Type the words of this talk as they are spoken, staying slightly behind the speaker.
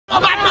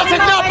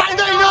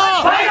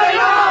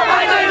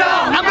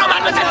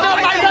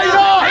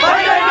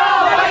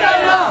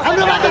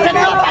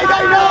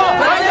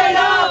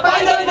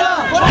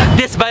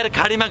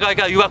खाडीमा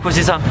गएका युवा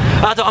खुसी छन्,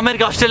 आज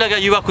अमेरिका अस्ट्रेलियाका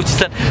युवा खुसी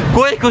छन्,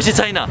 कोही खुसी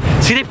छैन।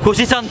 सिर्फ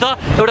खुसी छन् त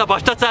एउटा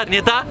भ्रष्टाचार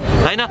नेता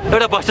हैन,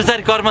 एउटा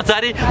भ्रष्टाचारी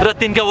कर्मचारी र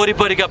तिनका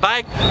वरिपरिका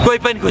बाहेक कोही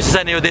पनि खुसी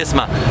छैन यो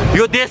देशमा।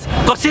 यो देश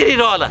कसरी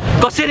रहला,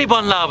 कसरी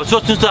बन्ला? अब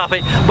सोच्नुहोस् त आफै।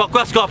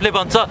 बकवास गफले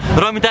बन्छ,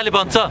 रमिताले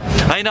बन्छ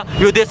हैन।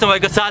 यो देशमा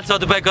भएको साल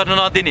सदुपयोग गर्न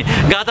नदिने,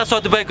 गाँजा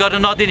सदुपयोग गर्न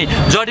नदिने,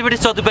 जडीबुटी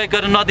सदुपयोग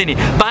गर्न नदिने,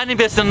 पानी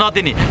बेच्न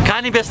नदिने,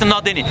 खानी बेच्न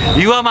नदिने,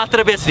 युवा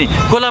मात्र बेच्ने,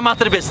 कोला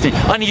मात्र बेच्ने,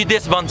 अनि यो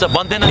देश बन्छ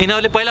बन्दैन।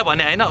 यिनीहरूले पहिला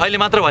भने हैन, अहिले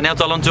मात्र भने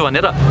चलाउँछु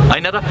भनेर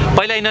हैन र?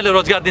 पहिला यिनीहरूले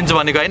रोजगार दिन्छु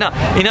भनेको हैन।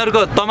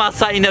 यिनीहरूको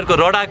तमासा, यिनीहरूको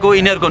रडाको,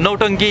 यिनीहरूको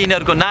नौटङ्की,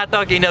 यिनीहरूको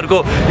नाटक, यिनीहरूको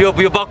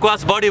यो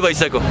बकवास बढी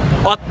भइसक्यो।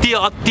 अति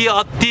अति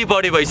अति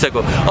बढी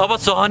भइसक्यो। अब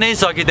सहनै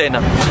सकिँदैन।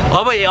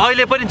 अब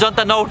अहिले पनि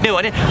जनता नउठ्ने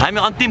भने हामी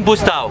अन्तिम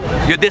पुस्ता हो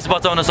यो देश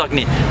बचाउन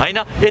सक्ने हैन।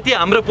 यति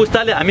हाम्रो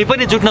पुस्ताले हामी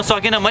पनि जुट्न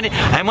सकेन भने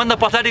हामीभन्दा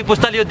पछाडि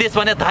पुस्ताले यो देश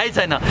भने थाहै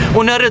छैन।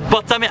 उनीहरू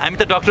बच्चामै हामी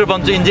त डाक्टर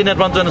बन्छु, इन्जिनियर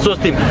बन्छु भनेर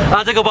सोच्थ्यौँ।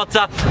 आजको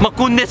बच्चा म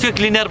कुन देशको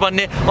क्लिनर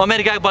बन्ने,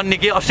 अमेरिकाको बन्ने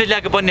कि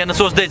अस्ट्रेलियाको बन्ने भनेर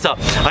सोच्दैछ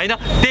हैन।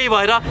 त्यही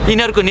भएर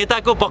यिनीहरूको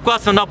नेताको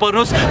बकवासमा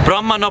नपर्नुहोस्,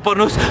 भ्रममा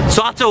नपर्नुहोस्,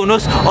 साँचो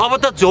हुनुहोस्। अब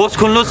त जोस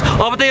खुल्नुहोस्,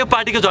 अब त यो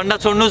पार्टीको झन्डा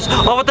छोड्नुहोस्।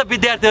 अब त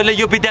विद्यार्थीहरूले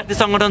यो विद्यार्थी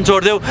सङ्गठन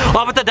छोडिदेऊ।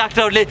 अब त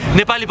डाक्टरहरूले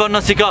नेपाली बन्न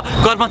सिक,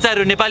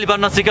 कर्मचारीहरू नेपाली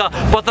बन्न सिक,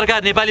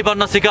 पत्रकार नेपाली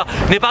बन्न सिक।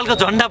 नेपालको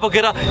झन्डा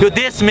बोकेर यो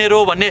देश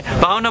मेरो भन्ने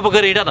भावना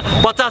बोकेर हिँड न।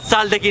 50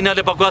 सालदेखि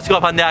यिनीहरूले बकवास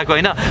गफान्दै आएको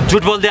होइन,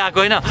 झुट बोल्दै आएको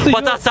होइन।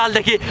 50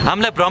 सालदेखि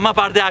हामीलाई भ्रममा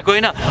पार्दै आएको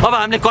होइन। अब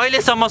हामीले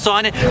कहिलेसम्म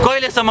सहने,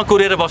 कहिलेसम्म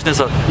कुरेर बस्ने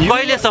सर?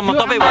 कहिलेसम्म?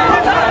 तपाईँ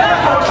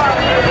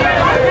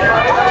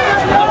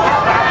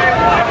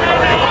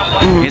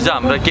हिजो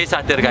हाम्रो केही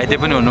साथीहरू घाइते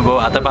पनि हुनुभयो,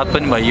 हातापात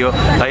पनि भइयो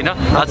होइन।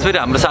 आज फेरि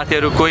हाम्रो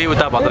साथीहरू कोही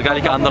उता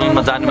भद्रकालीको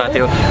आन्दोलनमा जानुभएको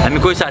थियो, हामी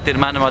कोही साथीहरू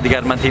मानव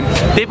अधिकारमा थियौँ।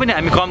 त्यही पनि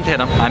हामी कम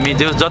थिएनौँ, हामी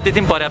जति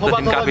थियौँ पर्याप्त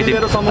थियौँ, काफी थियौँ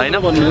होइन।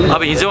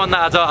 अब हिजोभन्दा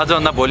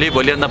आजभन्दा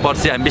भोलिभन्दा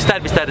पर्सि हामी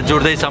बिस्तारै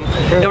जुट्दैछौँ।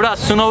 एउटा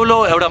सुनौलो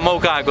एउटा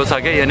मौका आएको छ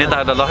कि यो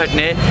नेताहरूलाई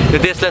लखेट्ने, यो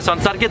देशलाई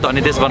संसारकै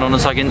धनी देश बनाउन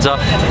सकिन्छ,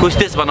 खुस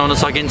देश बनाउन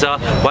सकिन्छ।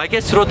 भएकै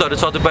स्रोतहरू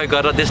सदुपयोग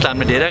गरेर देशलाई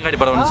हामीले धेरै अगाडि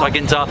बढाउन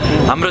सकिन्छ।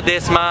 हाम्रो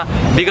देशमा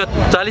विगत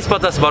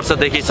 40-50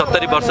 वर्षदेखि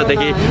 70 वर्षदेखि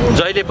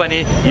जहिले पनि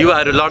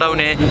युवाहरू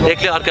लडाउने,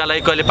 एकले अर्कालाई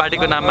कहिले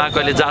पार्टीको नाममा,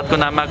 कहिले जातको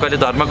नाममा, कहिले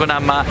धर्मको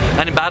नाममा,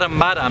 अनि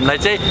बारम्बार हामीलाई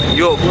चाहिँ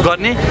यो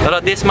गर्ने र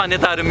देशमा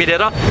नेताहरू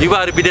मिलेर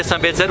युवाहरू विदेशमा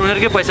बेचेर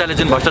उनीहरूकै पैसाले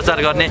जुन भ्रष्टाचार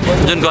गर्ने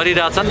जुन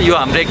गरिरहेछन्, यो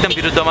हाम्रो एकदम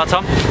विरुद्धमा छ।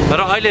 र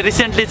अहिले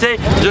रिसेन्टली चाहिँ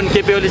जुन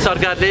केपी ओली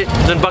सरकारले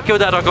जुन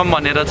बक्यौदा रकम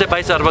भनेर चाहिँ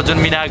 22 अर्ब जुन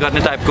मिना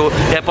गर्ने टाइपको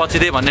या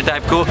पछिदे भन्ने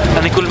टाइपको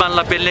अनि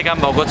कुलमानलाई पेल्ने काम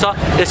भएको छ,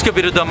 यसको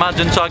विरुद्धमा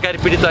जुन सहकारी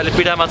पीडितहरूले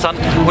पीडामा छन्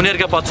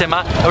उनीहरूका पक्षमा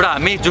एउटा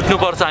हामी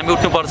जुट्नुपर्छ, हामी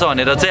उठ्नुपर्छ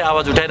भनेर चाहिँ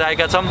आवाज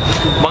उठाइरहेका छौँ।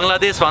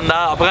 बङ्गलादेश भन्दा,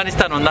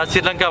 अफगानिस्तान भन्दा,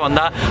 श्रीलङ्का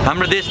भन्दा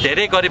हाम्रो देश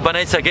धेरै गरिब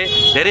बनाइसके,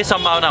 धेरै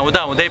सम्भावना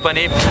हुँदा हुँदै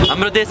पनि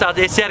हाम्रो देश आज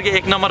एसियाकै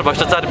 1 नम्बर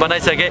भ्रष्टाचार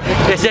बनाइसके,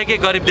 एसियाकै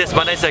गरिब देश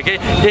बनाइसके।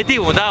 यति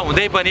हुँदा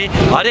हुँदै पनि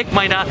हरेक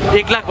महिना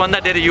 1 लाख भन्दा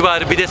धेरै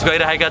युवाहरू विदेश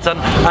गइरहेका छन्।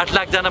 8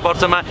 लाखजना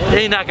वर्षमा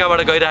यही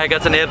नाकाबाट गइरहेका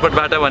छन्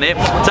एयरपोर्टबाट भने,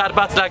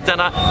 4-5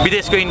 लाखजना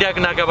विदेशको इन्डियाको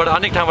नाकाबाट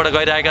अनेक ठाउँबाट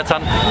गइरहेका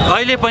छन्।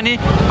 अहिले पनि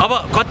अब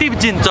कति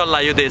दिन चल्ला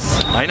यो देश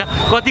होइन,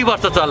 कति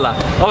वर्ष चल्ला?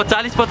 अब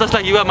 40-50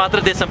 लाख युवा मात्र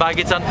देशमा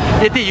बाँकी छन्।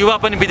 यति युवा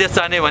पनि विदेश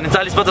जाने भने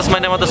 40-50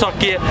 महिनामा त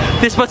सकिए।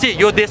 त्यसपछि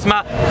यो देशमा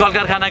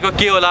कलकारखानाको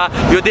के होला,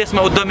 यो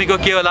देशमा उद्यमीको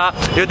के होला,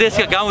 यो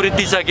देशका गाउँ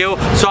रित्तिसक्यो,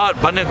 सहर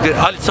भन्ने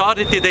सहर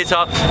रित्तिँदैछ,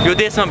 यो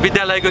देशमा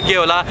विद्यालयको के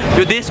होला,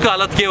 यो देशको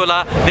हालत के होला,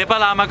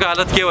 नेपाल आमाको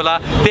हालत के होला?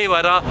 त्यही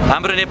भएर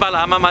हाम्रो नेपाल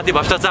आमामाथि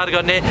भ्रष्टाचार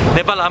गर्ने,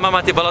 नेपाल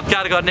आमामाथि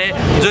बलात्कार गर्ने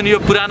जुन यो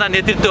पुराना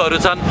नेतृत्वहरू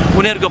छन्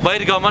उनीहरूको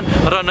बहिर्गमन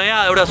र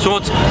नयाँ एउटा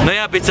सोच,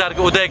 नयाँ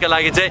विचारको उदयका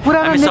लागि चाहिँ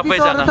हामी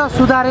सबैजना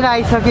सुधारेर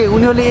आइसके।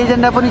 उनीहरूले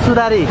एजेन्डा पनि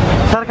सुधारे,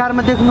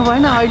 सरकारमा देख्नु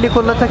भएन अहिलेको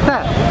लचकता।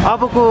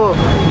 अबको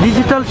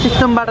डिजिटल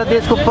सिस्टमबाट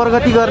देशको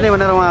प्रगति गर्ने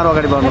भनेर उहाँहरू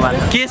अगाडि बढ्नु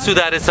भएको के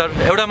सुधारे सर?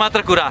 एउटा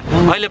मात्र कुरा,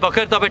 अहिले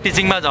भर्खर तपाईँ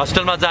टिचिङमा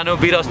हस्टेलमा जानु,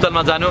 वीर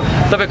हस्पिटलमा जानु,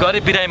 तपाईँ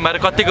गरिब बिरामी भएर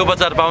कतिको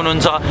उपचार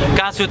पाउनुहुन्छ,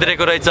 कहाँ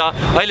सुध्रेको रहेछ।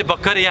 अहिले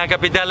भर्खर यहाँका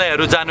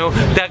विद्यालयहरू जानु,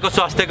 त्यहाँको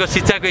स्वास्थ्यको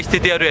शिक्षाको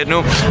स्थितिहरू हेर्नु।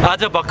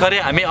 आज भर्खरै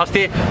हामी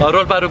अस्ति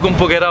रोल्पा रुकुम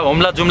पुगेर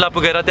हुम्ला जुम्ला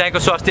पुगेर त्यहाँको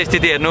स्वास्थ्य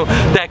स्थिति हेर्नु,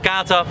 त्यहाँ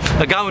कहाँ छ,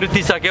 गाउँ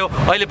रित्तिसक्यो।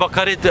 अहिले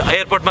भर्खरै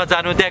एयरपोर्टमा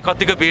जानु, त्यहाँ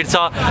कतिको भिड छ।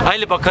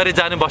 अहिले भर्खरै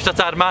जानु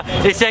भ्रष्टाचारमा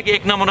एसियाको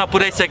 1 नम्बरमा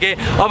पुर्याइसके।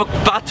 अब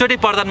 5 चोटि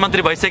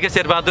प्रधानमन्त्री भइसके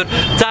शेरबहादुर,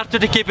 4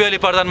 चोटि केपी ओली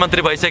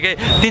प्रधानमन्त्री भइसके,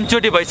 3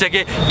 चोटि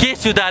भइसके। के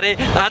सुधारे?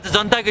 आज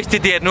जनताको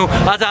स्थिति हेर्नु,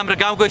 आज हाम्रो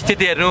गाउँको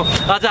स्थिति हेर्नु,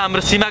 आज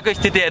हाम्रो सीमाको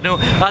स्थिति हेर्नु,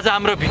 आज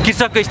हाम्रो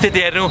कृषकको स्थिति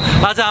हेर्नु,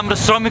 आज हाम्रो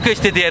श्रमिकको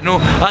स्थिति हेर्नु,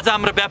 आज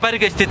हाम्रो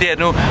व्यापारीको स्थिति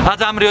हेर्नु,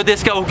 आज हाम्रो यो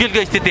देशका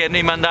वकिलको स्थिति हेर्नु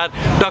इमान्दार,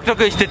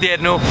 डाक्टरको स्थिति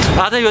हेर्नु,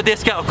 आज यो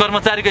देशका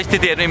कर्मचारीको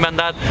स्थिति हेर्नु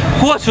इमान्दार।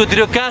 को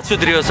सुध्रियो, कहाँ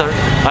सुध्रियो सर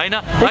होइन?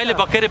 अहिले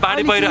भर्खरै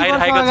बाढी पहिरो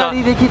आइरहेको छ।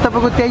 अगाडिदेखि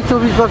तपाईँको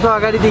 23-24 वर्ष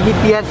अगाडिदेखि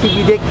टिआरसी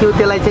विधेयक थियो,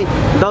 त्यसलाई चाहिँ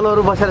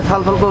दलहरू बसेर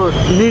छलफलको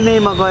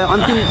निर्णयमा गयो,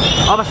 अन्तिम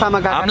अवस्थामा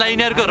गयो। हामीलाई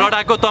यिनीहरूको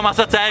रडाको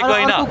तमासा चाहेको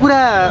होइन।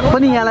 कुरा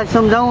पनि यहाँलाई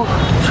सम्झाउँ,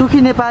 सुखी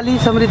नेपाली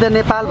समृद्ध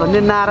नेपाल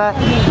भन्ने नारा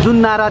जुन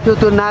नारा थियो,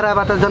 त्यो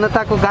नाराबाट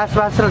जनताको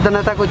घाँसबास र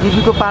जनताको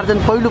जीविकोपार्जन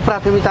पहिलो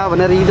प्राथमिकता हो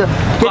भनेर हिजो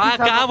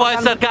कहाँ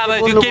भयो सर? कहाँ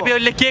भयो? त्यो केपी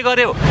ओलीले के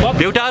गर्यो?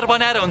 भ्युटावर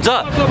बनाएर हुन्छ?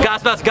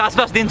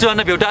 घाँसबास दिन्छु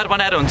भनेर भ्युटावर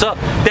बनाएर हुन्छ?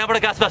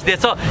 त्यहाँबाट घाँसपास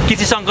दिएछ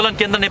कृषि सङ्कलन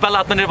केन्द्र नेपाल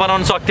आत्मनिर्भर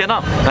बनाउन सक्थेन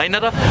होइन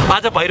र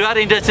आज भैरवार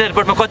इन्डस्ट्रियल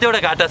एयरपोर्टमा कतिवटा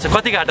घाटा छ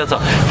कति घाटा छ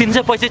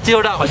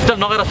 365वटा हस्पिटल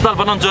नगर अस्पताल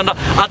बनाउँछु भनेर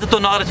आज त्यो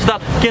नगर अस्पताल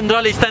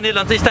केन्द्रले स्थानीय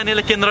भन्छ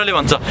स्थानीयले केन्द्रले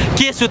भन्छ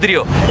के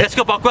सुध्रियो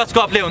यसको बकवास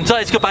कपले हुन्छ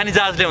यसको पानी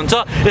जहाजले हुन्छ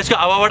यसको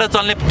हावाबाट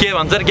चल्ने के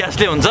भन्छ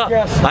ग्यासले हुन्छ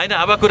होइन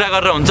हावा कुरा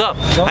गरेर हुन्छ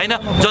होइन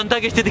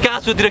जनताको स्थिति कहाँ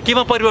सुध्रियो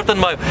केमा परिवर्तन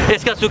भयो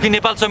यसका सुखी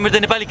नेपाल समृद्ध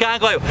नेपाली कहाँ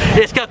गयो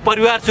यसका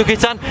परिवार सुखी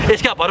छन्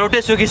यसका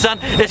भरौटे सुखी छन्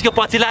यसको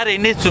पछि लाएर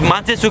हिँड्ने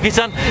मान्छे सुखी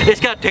छन्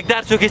यसका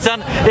ठेकदार सुखी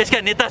छन् यसका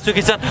नेता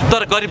सुखी छन्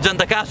तर गरिब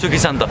जनता कहाँ सुखी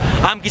छन् त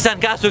आम किसान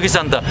कहाँ सुखी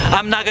छन् त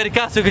आम नागरिक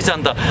कहाँ सुखी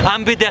छन् त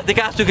आम विद्यार्थी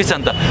कहाँ सुखी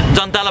छन् त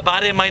जनतालाई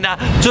 12 महिना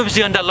 24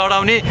 घण्टा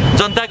लडाउने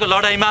जनताको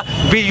लडाइँमा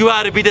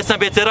युवाहरू विदेशमा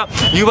बेचेर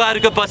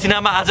युवाहरूको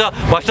पसिनामा आज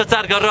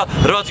भ्रष्टाचार गरेर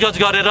रोजगार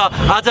गरेर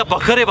आज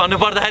भर्खरै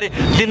भन्नुपर्दाखेरि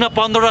दिनमा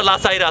 15वटा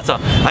लास आइरहेछ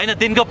होइन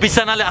दिनको 20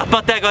 जनाले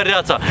आत्महत्या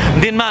गरिरहेछ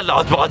दिनमा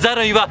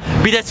हजारौँ युवा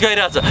विदेश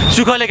गइरहेछ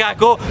सुखले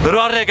गएको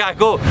रहरले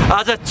गएको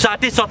आज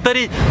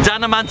 60-70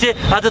 जना मान्छे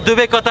आज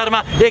दुवै कतारमा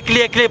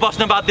एक्लै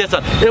बस्न बाध्य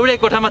छन् एउटै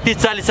कोठामा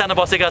 30-40 जना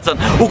बसेका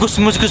छन् उकुस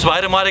मुस्कुस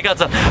भएर मरेका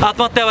छन्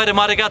आत्महत्या भएर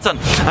मरेका छन्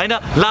होइन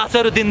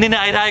लासहरू दिनदिनै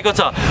आइरहेको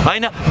छ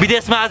होइन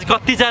विदेशमा आज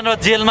कतिजना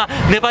जेलमा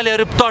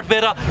नेपालीहरू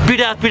तडपेर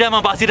पीडामा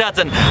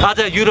बसिरहेछन् आज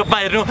युरोपमा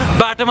हेर्नु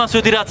बाटोमा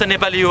सुतिरहेछन्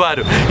नेपाली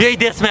युवाहरू यही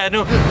देशमा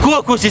हेर्नु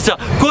को खुसी छ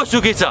को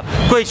सुखी छ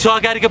कोही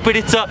सहकारीको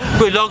पीडित छ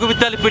कोही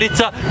लघुवित्तले पीडित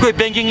छ कोही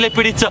ब्याङ्किङले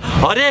पीडित छ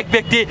हरेक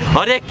व्यक्ति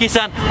हरेक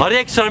किसान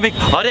हरेक श्रमिक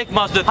हरेक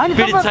मजदुर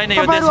पीडित छैन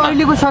यो देशमा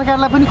अहिलेको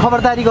सरकारलाई पनि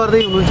खबरदारी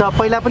गर्दै हुनुहुन्छ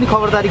पहिला पनि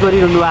खबरदारी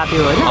गरिरहनु भएको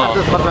थियो होइन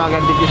 10 वर्ष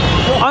अगाडिदेखि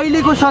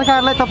अहिलेको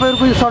सरकारलाई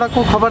तपाईँहरूको यो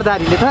सडकको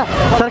खबरदारीले त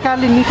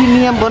सरकारले नीति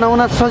नियम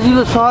बनाउन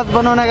सजिलो सहज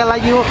बनाउनका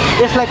लागि हो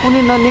यसलाई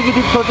कुनै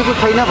नेगेटिभ सोचेको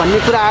छैन भन्ने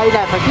कुरा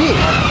आइरहेको छ कि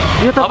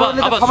यो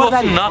अब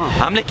सोच्नु न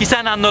हामीले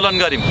किसान आन्दोलन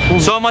गर्यौँ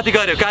सहमति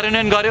गर्यो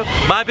कार्यान्वयन गर्यो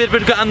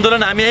महावीरपीठको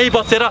आन्दोलन हामी यही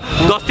बसेर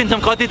 10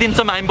 दिनसम्म कति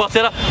दिनसम्म हामी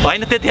बसेर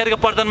होइन त्यतिखेरको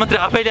प्रधानमन्त्री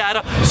आफैले आएर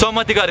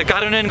सहमति गर्यो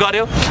कार्यान्वयन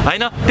गर्यो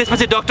होइन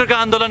त्यसपछि डाक्टरको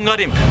आन्दोलन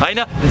गर्यौँ होइन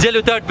जेल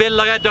विदाउट बेल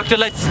लगायत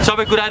डाक्टरलाई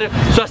सबै कुराहरू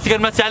स्वास्थ्य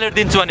कर्मीमा स्यालेरी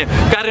दिन्छु भन्यो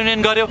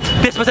कार्यान्वयन गर्यो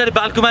त्यस पछाडि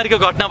बालकुमारीको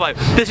घटना भयो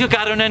त्यसको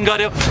कार्यान्वयन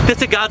गर्यो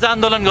त्यसै गाजा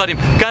आन्दोलन गर्यौँ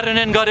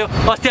कार्यान्वयन गर्यो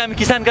अस्ति हामी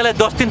किसानका लागि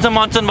 10 दिनसम्म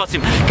अनसन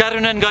बस्यौँ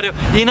कार्यान्वयन गर्यो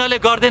यिनीहरूले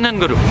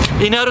गर्दैनन् गुरु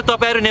यिनीहरू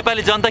तपाईँहरू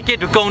नेपाली जनता के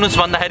ढुक्क हुनुहुन्छ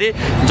भन्दाखेरि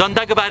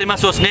जनताको बारेमा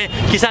सोच्ने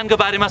किसानको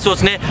बारेमा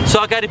सोच्ने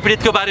सहकारी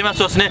पीडितको बारेमा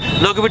सोच्ने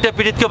लघुवित्त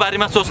पीडितको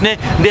बारेमा सोच्ने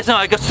देशमा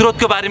भएको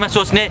स्रोतको बारेमा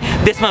सोच्ने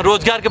देशमा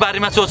रोजगारको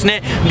बारेमा सोच्ने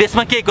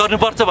देशमा के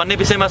गर्नुपर्छ भन्ने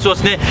विषयमा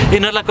सोच्ने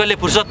यिनीहरूलाई कहिले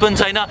फुर्सद पनि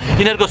छैन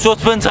यिनीहरूको सोच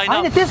पनि छैन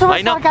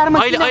होइन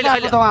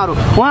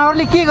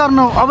उहाँहरूले के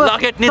गर्नु अब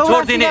लकेट नि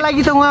छोड्दिने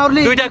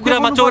दुईटा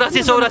कुरामा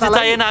 84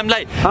 चाहिएन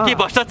हामीलाई कि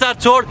भ्रष्टाचार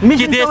छोड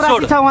कि देश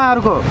छोड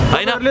उहाँहरूको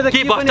होइन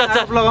कि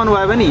भ्रष्टाचार लगाउनु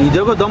भयो भने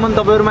हिजोको दमन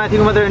तपाईँहरू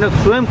माथिको मात्रै होइन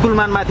स्वयं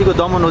कुलमान माथिको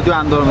दमन हो त्यो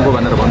आन्दोलनको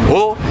भनेर भन्नु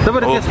हो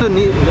तपाईँहरू त्यस्तो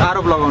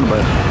आरोप लगाउनु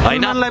भयो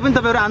हैनलाई पनि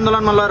तपाईँहरू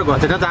आन्दोलनमा लगेर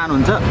घसेट्न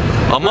चाहनुहुन्छ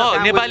म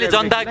नेपाली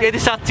जनताको यदि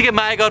साँच्चीकै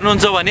माया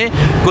गर्नुहुन्छ भने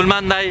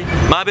कुलमान दाई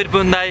महावीर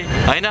पुन दाई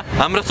होइन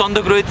हाम्रो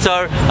सन्दुक रोहित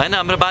सर होइन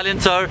हाम्रो बालेन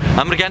सर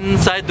हाम्रो ज्ञान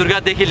साहित्य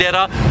दुर्गादेखि लिएर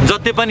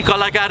जति पनि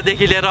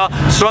कलाकारदेखि लिएर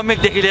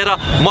श्रमिकदेखि लिएर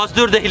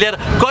मजदुरदेखि लिएर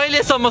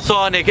कहिलेसम्म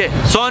सहने के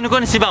सहनुको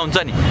नि सीमा हुन्छ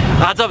नि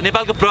आज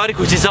नेपालको प्रहरी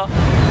खुसी छ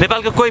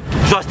नेपालको कोही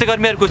स्वास्थ्य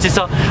कर्मीहरू खुसी छ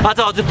आज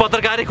हजुर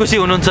पत्रकारै खुसी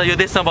हुनुहुन्छ यो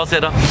देशमा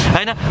बसेर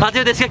होइन आज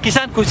यो देशका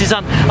किसान खुसी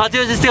छन् आज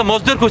यो देशका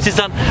मजदुर खुसी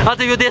छन्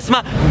आज यो देशमा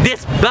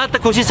देशबाट त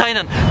खुसी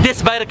छैनन्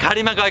देश बाहिर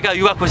खाडीमा गएका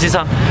युवा खुसी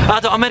छन्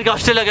आज अमेरिका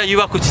अस्ट्रेलियाका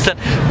युवा खुसी छन्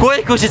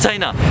कोही खुसी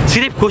छैन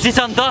सिर्फ खुसी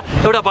छन् त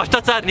एउटा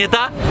भ्रष्टाचार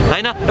नेता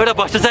होइन एउटा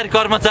भ्रष्टाचारी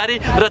कर्मचारी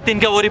र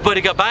तिनका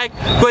वरिपरिका बाहेक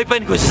कोही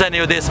पनि खुसी छैन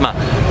यो देशमा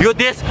यो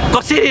देश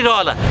कसरी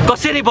रहला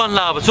कसरी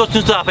बन्ला अब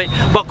सोच्नु त आफै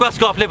बकवास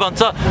गफले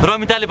बन्छ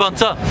रमिताले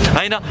बन्छ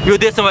होइन यो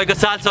देशमा भएको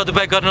साल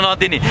सदुपयोग गर्न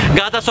नदिने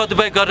गाजा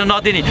सदुपयोग गर्न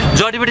नदिने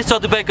जडीबुटी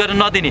सदुपयोग गर्न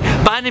नदिने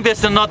पानी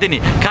बेच्न नदिने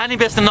खानी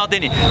बेच्न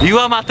नदिने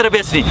युवा मात्र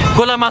बेच्ने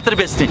खोला मात्र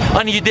बेच्ने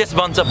अनि यो देश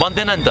बन्छ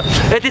बन्दैन नि त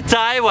यदि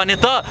चाह्यो भने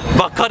त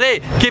भर्खरै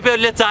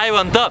केपीओले चाह्यो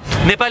भने त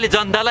नेपाली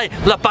जनतालाई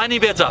ल पानी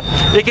बेच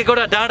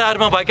एकवटा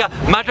डाँडाहरूमा भएका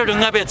माटो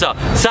ढुङ्गा बेच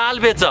साल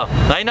बेच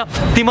होइन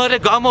तिमीहरूले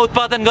गाउँमा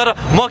उत्पादन गर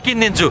म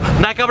किनिदिन्छु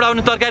नाकाबाट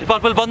आउने तरकारी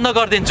फलफुल बन्द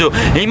गरिदिन्छु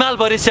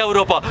हिमालभरि स्याउ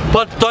रोप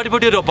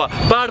जडीबुटी रोप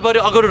पहाडभरि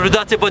अगुरो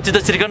रुदाचे पछि त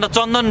श्रीखण्ड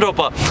चन्दन रोप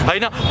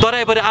होइन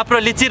तराईभरि आफ्नो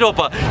लिची रोप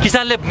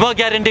किसानले म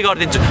ग्यारेन्टी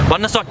गरिदिन्छु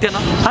भन्न सक्थेन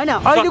होइन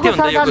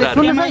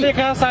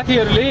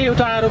साथीहरूले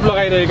एउटा आरोप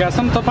लगाइरहेका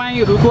छन्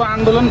तपाईँहरूको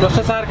आन्दोलन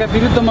भ्रष्टाचारका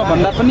विरुद्धमा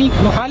भन्दा पनि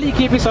खालि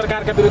केपी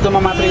सरकारका विरुद्धमा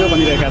मात्रै हो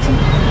भनिरहेका छन्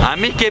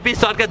हामी केपी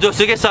सरकार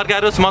जोसुकै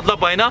सरकार होस्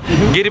मतलब होइन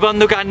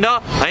गिरिबन्धु काण्ड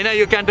होइन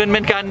यो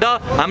क्यान्टोनमेन्ट काण्ड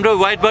हाम्रो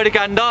व्हाइट बडी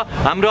काण्ड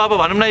हाम्रो अब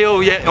भनौँ न यो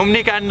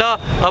उम्नी काण्ड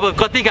अब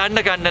कति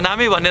काण्ड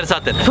नामै भनेर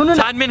साथै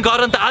छानबिन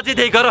गर नि त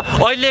आजैदेखि गर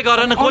अहिले गर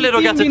न कसले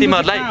रोकेको छ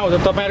तिमीहरूलाई कहाँ हो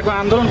त तपाईहरुको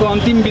आन्दोलनको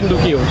अन्तिम बिन्दु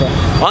के हो त?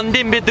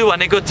 अन्तिम बिन्दु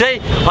भनेको चाहिँ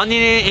अनि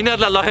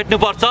यिनीहरूलाई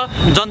लखेट्नुपर्छ,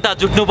 जनता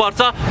जुट्नुपर्छ,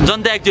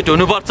 जनता एकजुट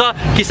हुनुपर्छ,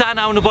 किसान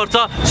आउनुपर्छ,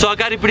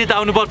 सहकारी पीडित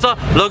आउनुपर्छ,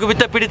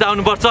 लघुवित्त पीडित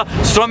आउनुपर्छ,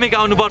 श्रमिक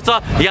आउनुपर्छ,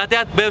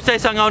 यातायात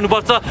व्यवसायीसँग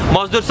आउनुपर्छ,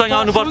 मजदुरसँग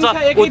आउनुपर्छ,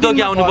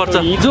 उद्योगी आउनुपर्छ।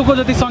 हिजोको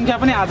जति संख्या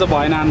पनि आज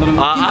भएन आन्दोलन।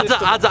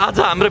 आज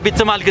हाम्रो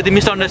बिचमा अलिकति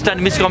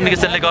मिसअन्डरस्ट्यान्ड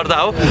मिसकम्युनिकेसनले गर्दा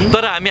हो,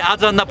 तर हामी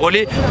आजभन्दा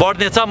भोलि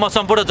बढ्नेछ। म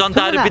सम्पूर्ण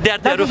जनताहरू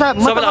विद्यार्थीहरू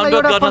सबैलाई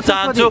अनुरोध गर्न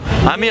चाहन्छु,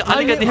 हामी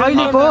अलिकति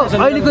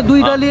अहिलेको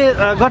दुई दलीय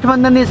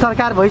गठबन्धनले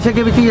सरकार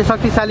भइसकेपछि, यो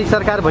शक्तिशाली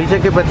सरकार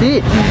भइसकेपछि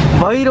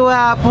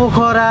भैरवा,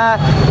 पोखरा,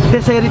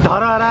 त्यसै गरी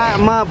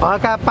धरहरामा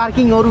भएका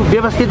पार्किङहरू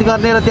व्यवस्थित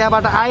गर्ने र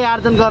त्यहाँबाट आय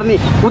आर्जन गर्ने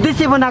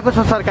उद्देश्य बनाएको छ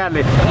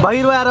सरकारले।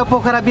 भैरवा र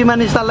पोखरा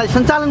विमानस्थललाई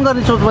सञ्चालन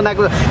गर्ने सोच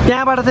बनाएको छ।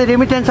 त्यहाँबाट चाहिँ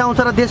रेमिटेन्स आउँछ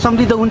र देश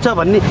समृद्ध हुन्छ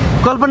भन्ने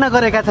कल्पना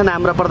गरेका छन्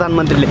हाम्रा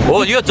प्रधानमन्त्रीले। हो,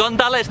 यो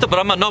जनतालाई यस्तो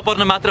भ्रममा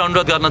नपर्न मात्र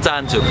अनुरोध गर्न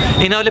चाहन्छु।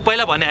 यिनीहरूले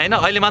पहिला भने होइन,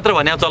 अहिले मात्र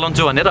भने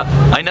चलाउँछु भनेर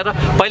होइन र,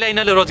 पहिला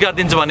यिनीहरूले रोजगार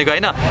दिन्छु भनेको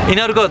होइन।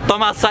 यिनीहरूको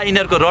तमासा,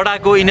 यिनीहरूको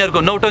रडाको,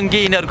 यिनीहरूको नौटङ्की,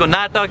 यिनीहरूको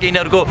नाटक,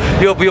 यिनीहरूको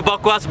यो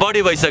बकवास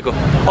बढी भइसक्यो।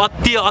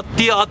 अति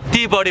अति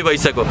अति बढी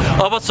भइसक्यो।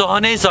 अब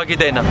सहनै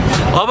सकिँदैन।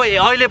 अब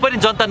अहिले पनि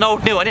जनता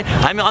नउठ्ने भने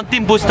हामी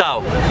अन्तिम पुस्ता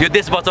हो यो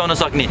देश बचाउन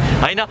सक्ने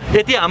होइन।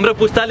 यति हाम्रो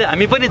पुस्ताले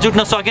हामी पनि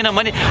जुट्न सकेनौँ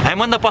भने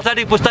हामीभन्दा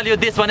पछाडिको पुस्ताले यो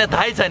देश भने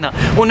थाहै छैन।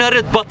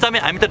 उनीहरू बच्चामै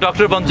हामी त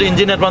डाक्टर बन्छु,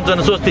 इन्जिनियर बन्छु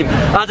भनेर सोच्थ्यौँ।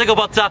 आजको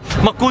बच्चा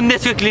म कुन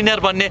देशको क्लिनर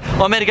बन्ने,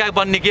 अमेरिकाको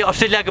बन्ने कि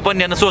अस्ट्रेलियाको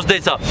बन्ने भनेर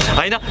सोच्दैछ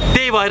होइन।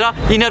 त्यही भएर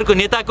यिनीहरूको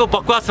नेताको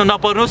बकवासमा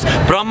नपर्नुहोस्,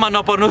 भ्रममा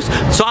नपर्नुहोस्,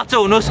 साँचो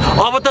हुनुहोस्।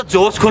 अब त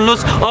जोस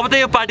खुल्नुहोस्, अब त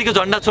यो पार्टीको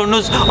झन्डा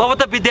छोड्नुहोस्, अब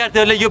त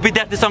विद्यार्थीहरूले यो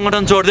विद्यार्थी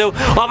सङ्गठन छोडिदेऊ,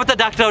 अब त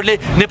डाक्टरहरूले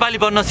नेपाली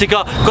बन्न सिक,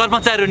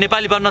 कर्मचारीहरू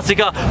नेपाली बन्न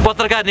सिक,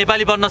 पत्रकार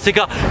नेपाली बन्न सिक,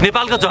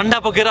 नेपालको झन्डा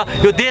बोकेर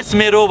यो देश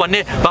मेरो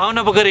भन्ने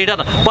भावना बोकेर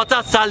हिँड।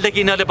 50 सालदेखि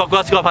यिनीहरूले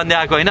बकवास गफान्दै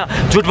आएको होइन,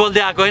 झुट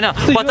बोल्दै आएको होइन,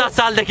 50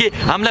 सालदेखि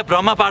हामीलाई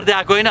भ्रममा पार्दै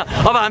आएको होइन।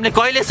 अब हामीले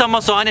कहिलेसम्म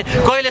सहने,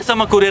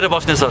 कहिलेसम्म कुरेर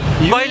बस्ने सर,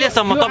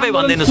 कहिलेसम्म तपाईँ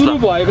भनिदिनुहोस् न। सुरु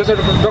भएको छ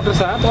डाक्टर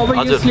साहब, अब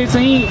यसले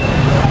चाहिँ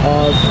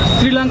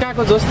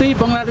श्रीलङ्काको जस्तै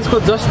बङ्गलादेशको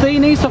जस्तै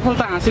नै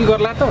सफलता हासिल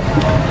गर्ला त?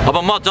 अब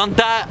म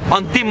जनता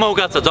अन्तिम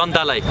मौका छ,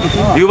 जनतालाई,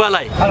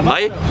 युवालाई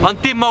है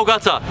अन्तिम मौका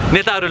छ।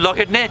 नेताहरू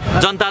लखेट्ने,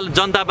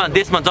 जनतामा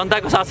देशमा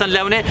जनताको शासन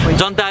ल्याउने,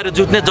 जनताहरू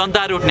जुट्ने,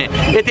 जनताहरू उठ्ने।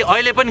 यदि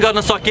अहिले पनि गर्न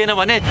सकिएन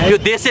भने यो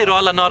देशै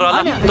रहला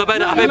नरहला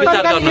तपाईँहरू आफै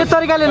विचार गर्नुहोस्। यो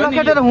तरिकाले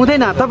लखेटेर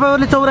हुँदैन।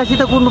 तपाईँहरूले 84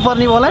 त कुर्नु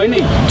पर्ने होला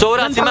नि।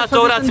 84मा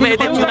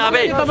यदि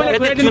चुनावै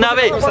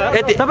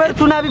तपाईँहरू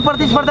चुनावी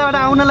प्रतिस्पर्धाबाट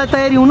आउनलाई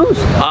तयारी हुनुहोस्,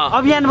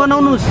 अभियान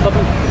बनाउनुहोस्।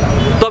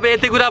 तपाईँ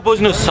यति कुरा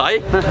बुझ्नुहोस्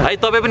है,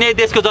 तपाईँ पनि यही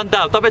देशको जनता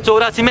हो। तपाईँ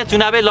 84मै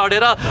चुनावै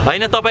लडेर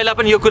होइन, तपाईँलाई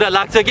पनि यो कुरा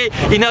लाग्छ कि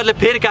यिनीहरूले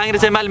फेरि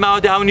काङ्ग्रेस एमाले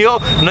माओवादी आउने हो,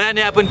 नयाँ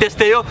नयाँ पनि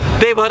त्यस्तै हो।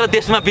 त्यही भएर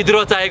देशमा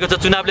विद्रोह चाहिएको छ,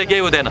 चुनावले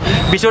केही हुँदैन।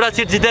 20वटा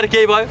सिट जितेर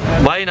केही भयो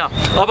भएन।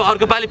 अब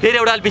अर्को पालि फेरि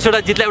एउटा 20वटा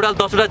जित्ला, एउटा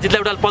 10वटा जित्ला,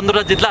 एउटा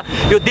 15वटा जित्ला।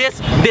 यो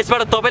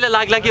देशबाट तपाईँलाई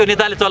लाग्ला कि यो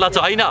नेताले चलाएको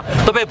छ, होइन।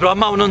 तपाईँ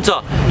भ्रममा हुनुहुन्छ।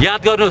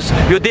 याद गर्नुहोस्,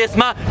 यो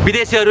देशमा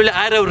विदेशीहरूले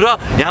आएर र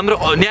हाम्रो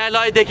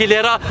न्यायालयदेखि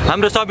लिएर,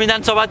 हाम्रो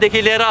संविधान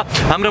सभादेखि लिएर,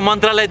 हाम्रो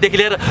मन्त्रालयदेखि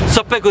लिएर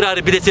सबै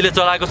कुराहरू विदेशीले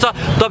चलाएको छ।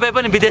 तपाईँ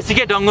पनि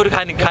विदेशीकै डङ्गुर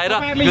खाएर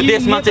यो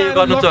देशमा चाहिँ यो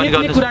गर्नुहुन्छ भने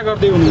गर्नुहोस्।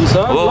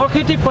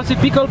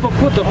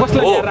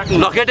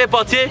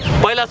 लखेटेपछि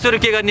पहिला सुरु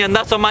के गर्ने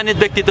भन्दा सम्मानित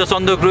व्यक्तित्व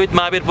सन्दोक रोहित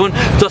महावीर पुन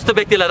जस्तो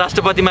व्यक्तिलाई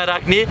राष्ट्रपतिमा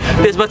राख्ने,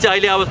 त्यसपछि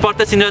अहिले अब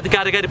प्रत्यक्ष निर्वाचित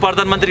कार्यकारी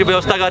प्रधानमन्त्रीको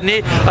व्यवस्था गर्ने।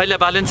 अहिले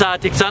बालेन शाह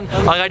ठिक छन्,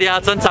 अगाडि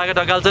आछन्, सागर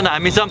ढकाल छन्,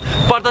 हामी छौँ।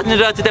 प्रत्यक्ष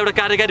निर्वाचित एउटा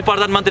कार्यकारी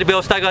प्रधानमन्त्री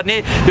व्यवस्था गर्ने,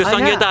 यो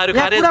संहिताहरू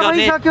खारेज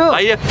गर्ने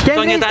है,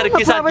 संहिताहरू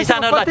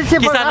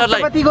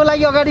किसानहरूलाई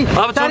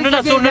अब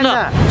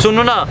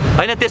सुन्नु न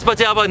होइन।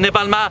 त्यसपछि अब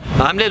नेपालमा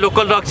हामीले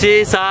लोकल रक्सी,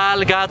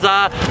 साल, गाजा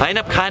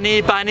होइन, खाने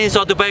पानी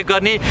सदुपयोग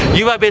गर्ने,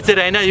 युवा बेचेर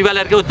होइन,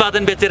 युवाहरूको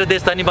उत्पादन बेचेर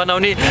देश धनी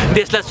बनाउने,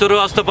 देशलाई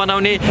स्वर्गस्थ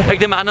बनाउने,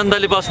 एकदम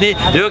आनन्दले बस्ने,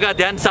 योगा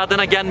ध्यान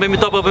साधना ज्ञानभूमि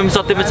तपभूमि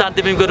सत्यभूमि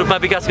शान्तिभूमिको रूपमा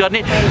विकास गर्ने,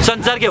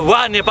 संसारकै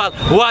वाह नेपाल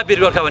वाह वीर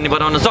गोर्खा भन्ने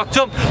बनाउन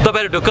सक्छौँ।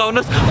 तपाईँहरू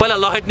ढुक्काउनुहोस्। पहिला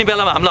लखेट्ने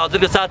बेलामा हामीलाई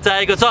हजुरको साथ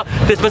चाहिएको छ,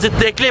 त्यसपछि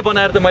एक्लै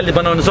बनाएर त मैले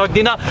बनाउन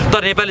सक्दिनँ,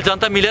 तर नेपाली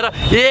जनता मिलेर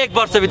 1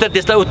 वर्षभित्र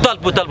देशलाई उत्तल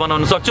पुतल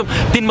बनाउन सक्छौँ।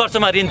 3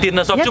 वर्षमा ऋण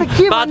तिर्न सक्छौँ,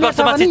 5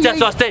 वर्षमा शिक्षा,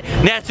 स्वास्थ्य,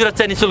 न्याय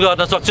सुरक्षा निःशुल्क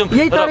गर्न सक्छौँ।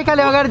 यही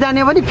तरिकाले अगाडि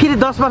जाने भने फेरि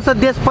 10 वर्ष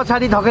देश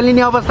पछाडि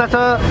धकेलिने अवस्था छ।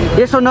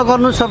 यसो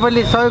नगर्नुहोस्,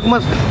 सबैले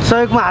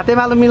सहयोगमा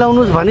हातेमालो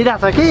मिलाउनुहोस्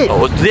भनिरहेछ कि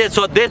देश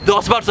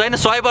 10 वर्ष होइन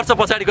 100 वर्ष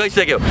पछाडि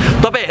गइसक्यो।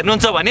 तपाईँ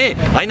हेर्नुहुन्छ भने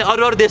होइन,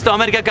 अरू देश त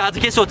अमेरिकाको आज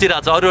के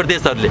सोचिरहेछ, अरू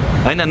देशहरूले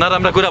होइन,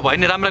 नराम्रो कुरा भयो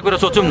नि, राम्रो कुरा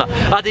सोचौँ न।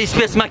 आज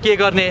स्पेसमा के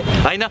गर्ने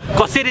होइन,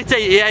 कसरी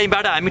चाहिँ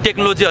एआईबाट हामी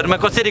टेक्नोलोजीहरूमा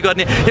कसरी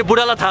गर्ने, यो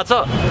बुढालाई थाहा छ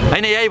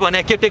होइन। एआई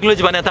भने के,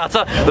 टेक्नोलोजी भने थाहा छ,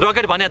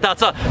 रकेट भने थाहा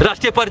छ,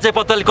 राष्ट्रिय परिचय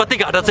पत्रले कति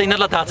घाटा छ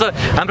यिनीहरूलाई थाहा छ,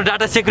 हाम्रो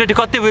डाटा सिक्युरिटी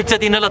कति विक छ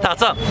यिनीहरूलाई थाहा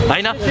छ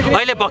होइन।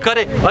 अहिले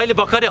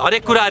भर्खरै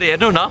हरेक कुराहरू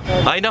हेर्नु न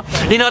होइन,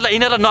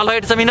 यिनीहरूलाई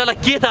नलहेटसम्म यिनीहरूलाई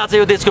के थाहा छ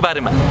यो देशको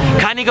बारेमा,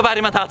 खानीको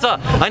बारेमा थाहा छ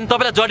होइन,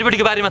 तपाईँलाई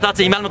जडीबुटीको बारेमा थाहा छ,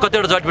 हिमालमा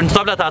कतिवटा जडीबुटी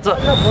सबलाई थाहा छ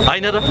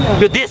होइन र।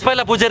 यो देश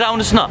पहिला बुझेर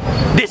आउनुहोस् न,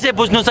 देशै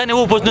बुझ्नु छैन,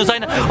 ऊ बुझ्नु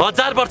छैन।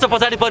 1000 वर्ष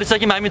पछाडि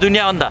परिसक्यौँ हामी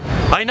दुनियाँभन्दा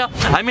होइन।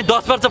 हामी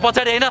 10 वर्ष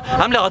पछाडि होइन,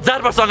 हामीले 1000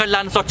 वर्ष अगाडि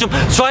लान सक्छौँ,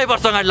 100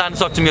 वर्ष अगाडि लान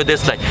सक्छौँ यो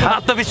देशलाई।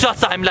 आत्मविश्वास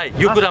छ हामीलाई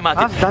यो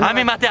कुरामाथि,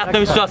 हामी माथि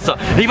आत्मविश्वास छ,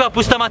 युवा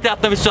पुस्तामाथि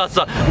आत्मविश्वास छ,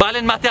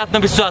 बालेनमाथि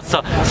आत्मविश्वास छ,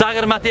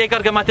 सागरमाथि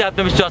एकअर्कामाथि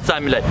आत्मविश्वास छ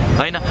हामीलाई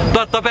होइन।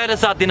 तर तपाईँहरूले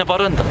साथ दिन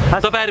पर्यो नि त,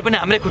 तपाईँहरू पनि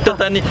हाम्रै खुट्टा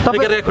तान्ने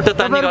एकअर्का खुट्टा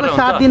तान्ने गरेर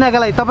साथ दिनका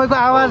लागि तपाईँको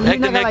आवाज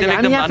एकदम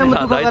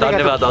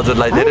धन्यवाद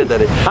हजुरलाई धेरै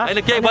धेरै होइन।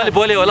 केही मैले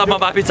बोले होला, म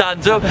माफी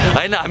चाहन्छु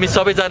होइन। हामी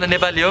सबैजना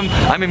नेपाली हौँ,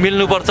 हामी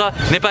मिल्नुपर्छ,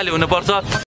 नेपाली हुनुपर्छ।